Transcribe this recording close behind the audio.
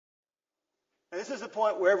And this is the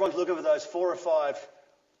point where everyone's looking for those 4 or 5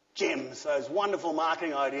 gems, those wonderful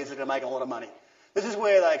marketing ideas that are going to make a lot of money. This is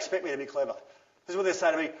where they expect me to be clever. This is what they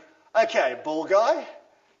say to me, okay, ball guy,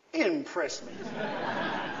 impress me.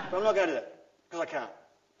 But I'm not going to do that, because I can't.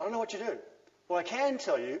 I don't know what you do. What I can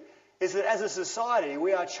tell you is that as a society,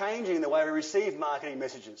 we are changing the way we receive marketing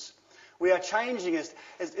messages. We are changing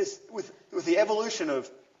with the evolution of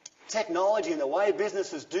technology and the way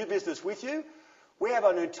businesses do business with you. We have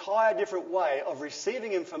an entire different way of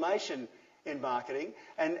receiving information in marketing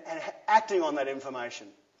and acting on that information.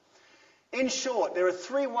 In short, there are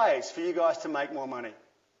 3 ways for you guys to make more money.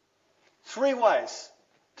 3 ways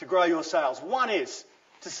to grow your sales. One is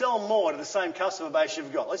to sell more to the same customer base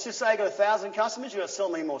you've got. Let's just say you've got 1,000 customers, you've got to sell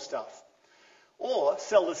me more stuff. Or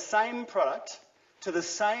sell the same product to the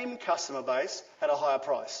same customer base at a higher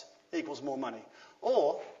price. Equals more money.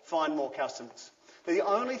 Or find more customers. They're the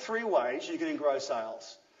only 3 ways you can grow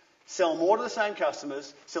sales. Sell more to the same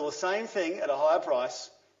customers, sell the same thing at a higher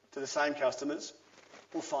price to the same customers,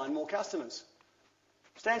 or find more customers.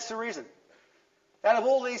 Stands to reason. Out of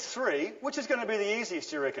all these 3, which is going to be the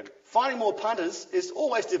easiest, you reckon? Finding more punters is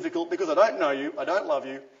always difficult because I don't know you, I don't love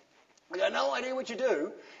you, I got no idea what you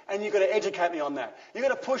do, and you've got to educate me on that. You've got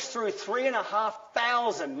to push through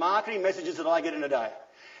 3,500 marketing messages that I get in a day.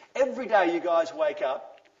 Every day you guys wake up,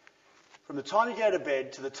 from the time you go to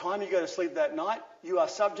bed to the time you go to sleep that night, you are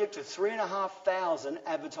subject to 3,500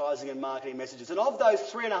 advertising and marketing messages. And of those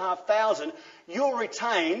 3,500, you'll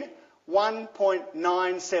retain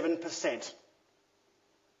 1.97%.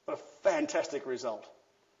 What a fantastic result.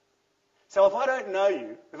 So if I don't know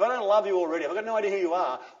you, if I don't love you already, if I've got no idea who you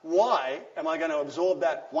are, why am I going to absorb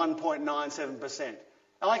that 1.97%? And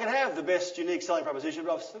I can have the best unique selling proposition,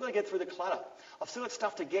 but I've still got to get through the clutter. I've still got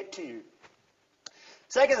stuff to get to you.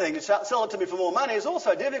 Second thing, to sell it to me for more money is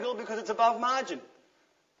also difficult because it's above margin.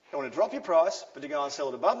 You want to drop your price, but to go and sell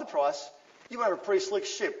it above the price, you have a pretty slick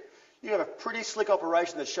ship. You have a pretty slick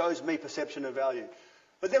operation that shows me perception of value.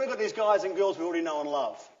 But then we've got these guys and girls we already know and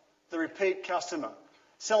love. The repeat customer,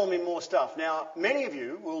 selling me more stuff. Now, many of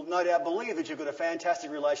you will no doubt believe that you've got a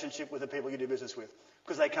fantastic relationship with the people you do business with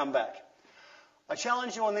because they come back. I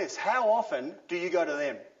challenge you on this. How often do you go to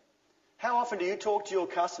them? How often do you talk to your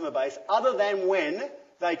customer base other than when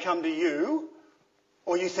they come to you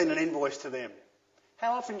or you send an invoice to them?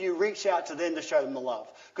 How often do you reach out to them to show them the love?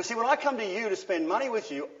 Because see, when I come to you to spend money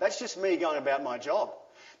with you, that's just me going about my job.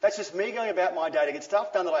 That's just me going about my day to get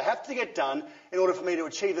stuff done that I have to get done in order for me to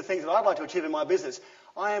achieve the things that I'd like to achieve in my business.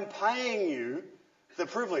 I am paying you the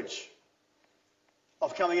privilege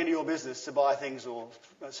of coming into your business to buy things or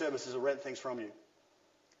services or rent things from you.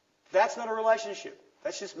 That's not a relationship.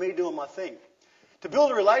 That's just me doing my thing. To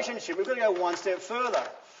build a relationship, we've got to go one step further.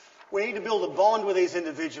 We need to build a bond with these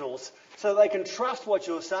individuals so they can trust what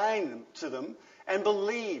you're saying to them and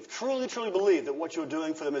believe, truly believe that what you're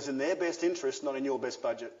doing for them is in their best interest, not in your best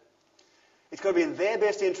budget. It's got to be in their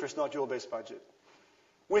best interest, not your best budget.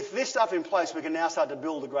 With this stuff in place, we can now start to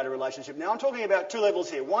build a greater relationship. Now, I'm talking about 2 levels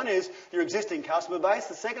here. One is your existing customer base.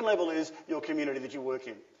 The second level is your community that you work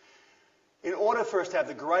in. In order for us to have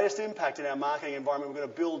the greatest impact in our marketing environment, we're going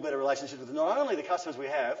to build better relationships with not only the customers we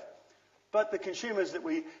have, but the consumers that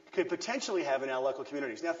we could potentially have in our local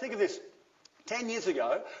communities. Now, think of this. 10 years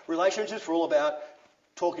ago, relationships were all about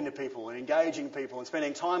talking to people and engaging people and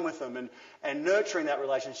spending time with them and nurturing that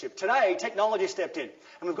relationship. Today, technology stepped in,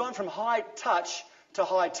 and we've gone from high touch to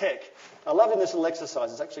high tech. I love in this little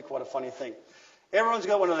exercise. It's actually quite a funny thing. Everyone's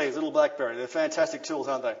got one of these, little BlackBerry. They're fantastic tools,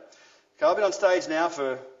 aren't they? Okay, I've been on stage now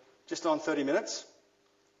for just on 30 minutes.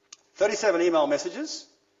 37 email messages,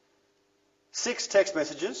 6 text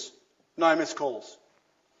messages, no missed calls.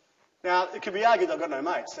 Now, it could be argued that I've got no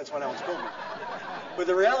mates. That's why no one's called me. But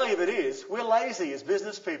the reality of it is, we're lazy as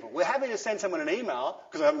business people. We're happy to send someone an email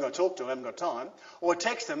because I haven't got to talk to them, I haven't got time, or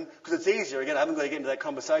text them because it's easier. Again, I haven't got to get into that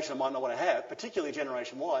conversation I might not want to have, particularly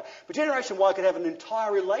Generation Y. But Generation Y could have an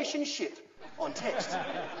entire relationship on text.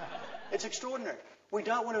 It's extraordinary. We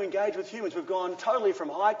don't want to engage with humans. We've gone totally from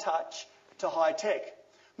high touch to high tech.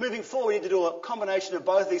 Moving forward, we need to do a combination of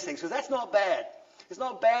both these things because that's not bad. It's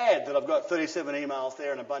not bad that I've got 37 emails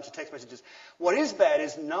there and a bunch of text messages. What is bad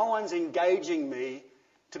is no one's engaging me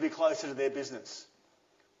to be closer to their business.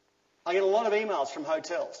 I get a lot of emails from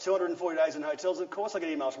hotels, 240 days in hotels. Of course I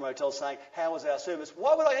get emails from hotels saying, how was our service?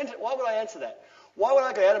 Why would I answer that? Why would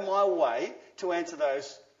I go out of my way to answer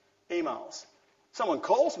those emails? Someone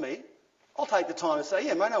calls me, I'll take the time to say,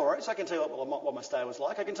 yeah, mate, no worries. I can tell you what my stay was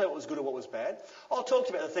like. I can tell you what was good or what was bad. I'll talk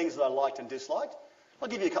to you about the things that I liked and disliked. I'll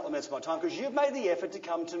give you a couple of minutes of my time because you've made the effort to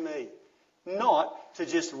come to me, not to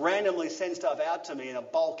just randomly send stuff out to me in a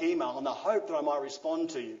bulk email in the hope that I might respond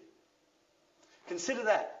to you. Consider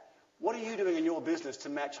that. What are you doing in your business to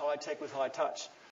match high tech with high touch?